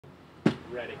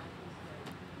Ready.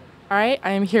 All right,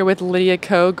 I am here with Lydia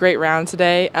Ko. Great round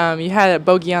today. You had a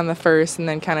bogey on the first, and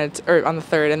then or on the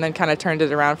third, and then kind of turned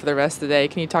it around for the rest of the day.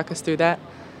 Can you talk us through that?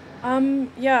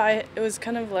 Yeah, it was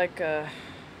kind of like a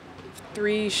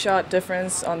 3-shot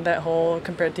difference on that hole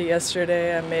compared to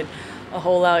yesterday. I made a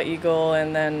hole out eagle,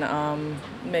 and then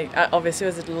obviously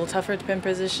it was a little tougher to pin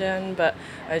position, but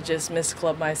I just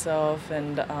misclubbed myself,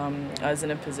 and I was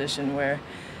in a position where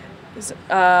it's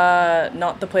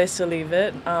not the place to leave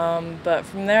it. But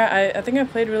from there, I think I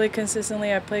played really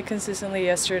consistently. I played consistently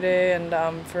yesterday,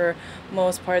 and for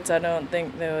most parts, I don't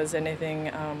think there was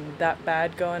anything that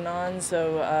bad going on.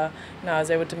 So I was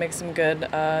able to make some good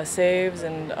saves,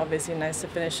 and obviously nice to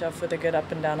finish off with a good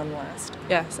up and down on the last.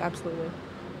 Yes, absolutely.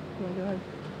 Yeah, go ahead.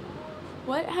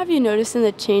 What have you noticed in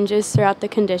the changes throughout the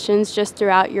conditions just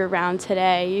throughout your round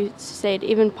today? You stayed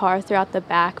even par throughout the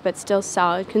back, but still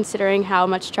solid considering how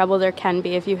much trouble there can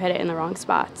be if you hit it in the wrong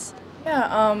spots.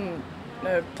 Yeah,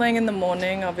 playing in the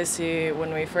morning, obviously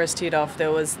when we first teed off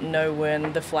there was no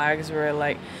wind. The flags were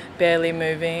like barely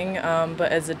moving,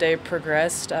 but as the day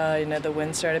progressed, the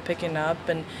wind started picking up,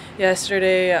 and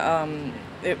yesterday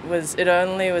it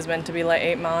only was meant to be like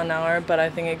 8 miles an hour, but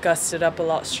I think it gusted up a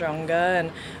lot stronger,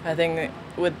 and I think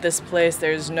with this place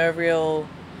there's no real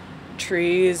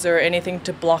trees or anything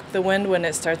to block the wind when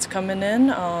it starts coming in.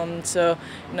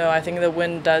 I think the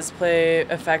wind does play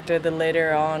a factor the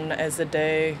later on as the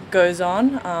day goes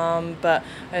on. But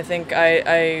I think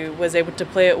I was able to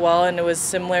play it well, and it was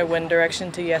similar wind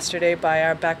direction to yesterday by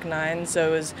our back nine, so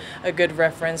it was a good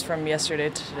reference from yesterday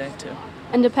to today too.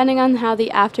 And depending on how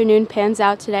the afternoon pans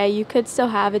out today, you could still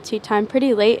have a tee time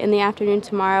pretty late in the afternoon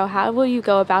tomorrow. How will you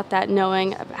go about that,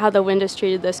 knowing how the wind has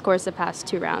treated this course the past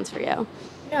 2 rounds for you?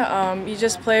 Yeah, you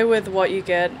just play with what you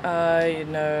get.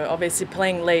 Obviously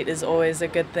playing late is always a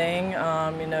good thing.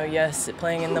 Yes,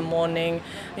 playing in the morning,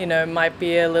 might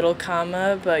be a little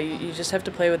calmer, but you just have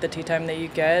to play with the tee time that you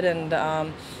get. And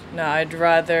I'd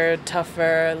rather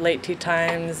tougher late tee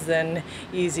times than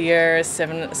easier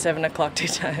 7 o'clock tee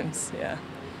times. Yeah.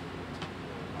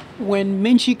 When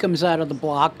Minchie comes out of the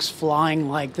blocks flying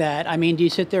like that, I mean, do you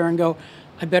sit there and go,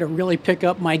 I better really pick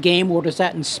up my game, or does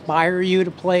that inspire you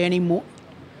to play any more?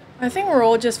 I think we're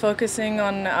all just focusing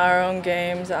on our own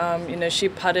games. She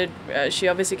putted. She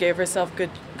obviously gave herself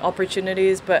good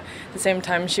opportunities, but at the same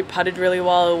time, she putted really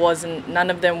well.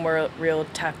 None of them were real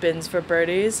tap-ins for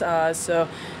birdies. So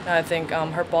I think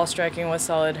her ball striking was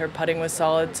solid, her putting was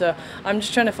solid. So I'm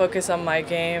just trying to focus on my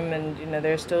game, and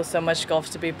there's still so much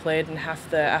golf to be played, and half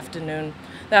the afternoon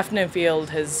field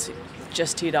has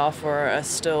just teed off or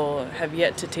still have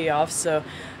yet to tee off. So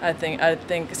I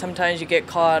think sometimes you get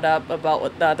caught up about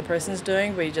what the other person's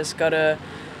doing, but you just gotta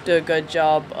do a good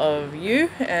job of you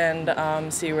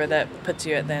and see where that puts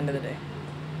you at the end of the day.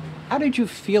 How did you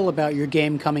feel about your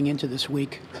game coming into this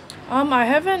week?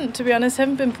 To be honest,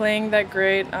 haven't been playing that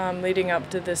great leading up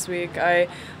to this week. I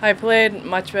played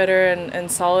much better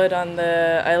and solid on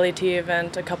the LAT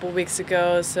event a couple weeks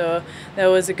ago, so that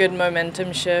was a good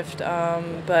momentum shift.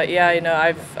 But yeah,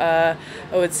 I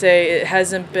would say it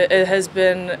has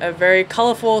been a very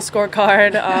colorful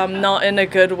scorecard, not in a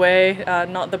good way,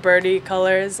 not the birdie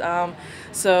colors.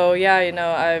 So yeah,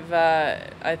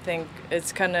 I think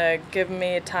it's kind of given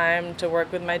me time to work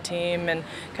with my team and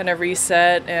kind of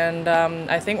reset, and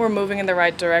I think we're moving in the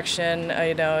right direction.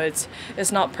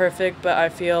 It's not perfect, but I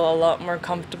feel a lot more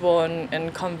comfortable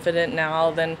and confident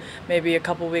now than maybe a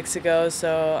couple weeks ago.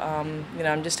 So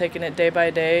I'm just taking it day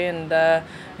by day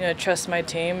and trust my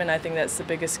team, and I think that's the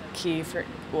biggest key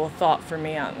thought for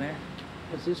me out there.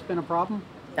 Has this been a problem?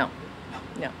 No,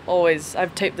 always.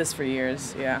 I've taped this for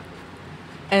years. Yeah.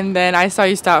 And then I saw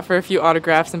you stop for a few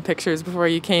autographs and pictures before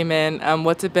you came in.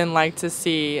 What's it been like to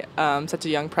see such a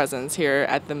young presence here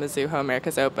at the Mizuho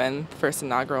America's Open, first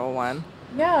inaugural one?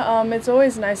 Yeah, it's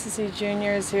always nice to see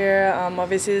juniors here.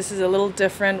 Obviously, this is a little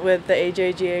different with the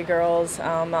AJGA girls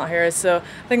out here. So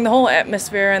I think the whole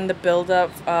atmosphere and the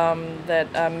build-up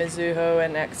that Mizuho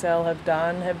and XL have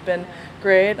done have been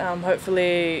great.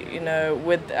 Hopefully,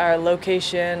 with our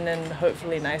location and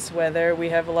hopefully nice weather, we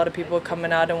have a lot of people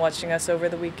coming out and watching us over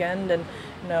the weekend. And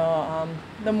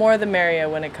the more the merrier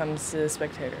when it comes to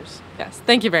spectators. Yes.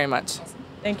 Thank you very much.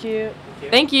 Thank you.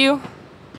 Thank you.